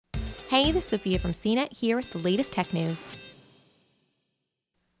Hey, this is Sophia from CNET here with the latest tech news.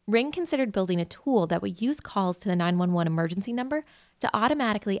 Ring considered building a tool that would use calls to the 911 emergency number to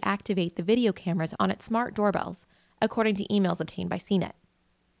automatically activate the video cameras on its smart doorbells, according to emails obtained by CNET.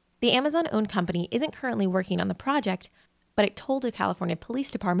 The Amazon-owned company isn't currently working on the project, but it told the California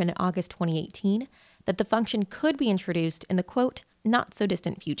Police Department in August 2018 that the function could be introduced in the, quote,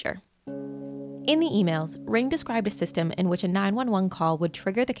 not-so-distant future. In the emails, Ring described a system in which a 911 call would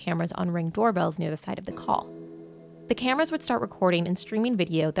trigger the cameras on Ring doorbells near the site of the call. The cameras would start recording and streaming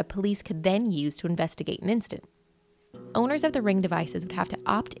video that police could then use to investigate an incident. Owners of the Ring devices would have to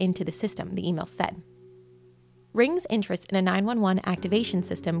opt into the system, the email said. Ring's interest in a 911 activation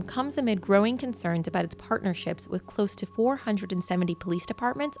system comes amid growing concerns about its partnerships with close to 470 police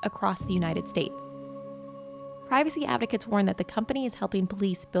departments across the United States. Privacy advocates warn that the company is helping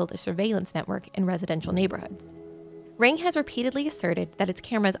police build a surveillance network in residential neighborhoods. Ring has repeatedly asserted that its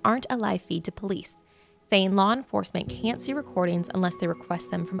cameras aren't a live feed to police, saying law enforcement can't see recordings unless they request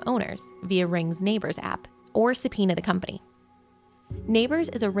them from owners via Ring's Neighbors app or subpoena the company. Neighbors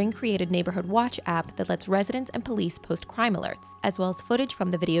is a Ring-created neighborhood watch app that lets residents and police post crime alerts, as well as footage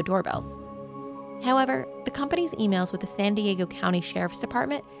from the video doorbells. However, the company's emails with the San Diego County Sheriff's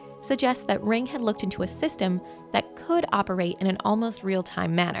Department suggest that Ring had looked into a system that could operate in an almost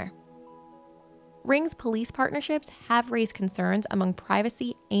real-time manner. Ring's police partnerships have raised concerns among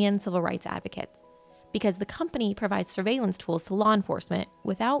privacy and civil rights advocates, because the company provides surveillance tools to law enforcement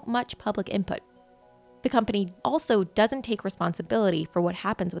without much public input. The company also doesn't take responsibility for what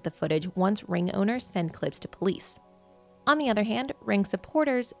happens with the footage once Ring owners send clips to police. On the other hand, Ring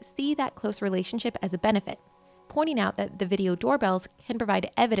supporters see that close relationship as a benefit, pointing out that the video doorbells can provide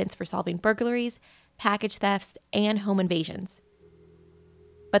evidence for solving burglaries, package thefts, and home invasions.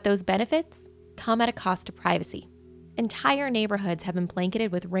 But those benefits come at a cost to privacy. Entire neighborhoods have been blanketed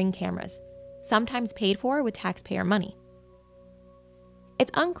with Ring cameras, sometimes paid for with taxpayer money.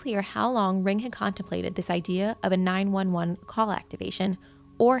 It's unclear how long Ring had contemplated this idea of a 911 call activation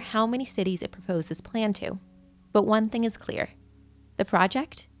or how many cities it proposed this plan to. But one thing is clear: the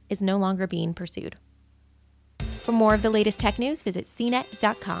project is no longer being pursued. For more of the latest tech news, visit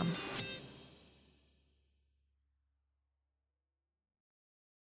cnet.com.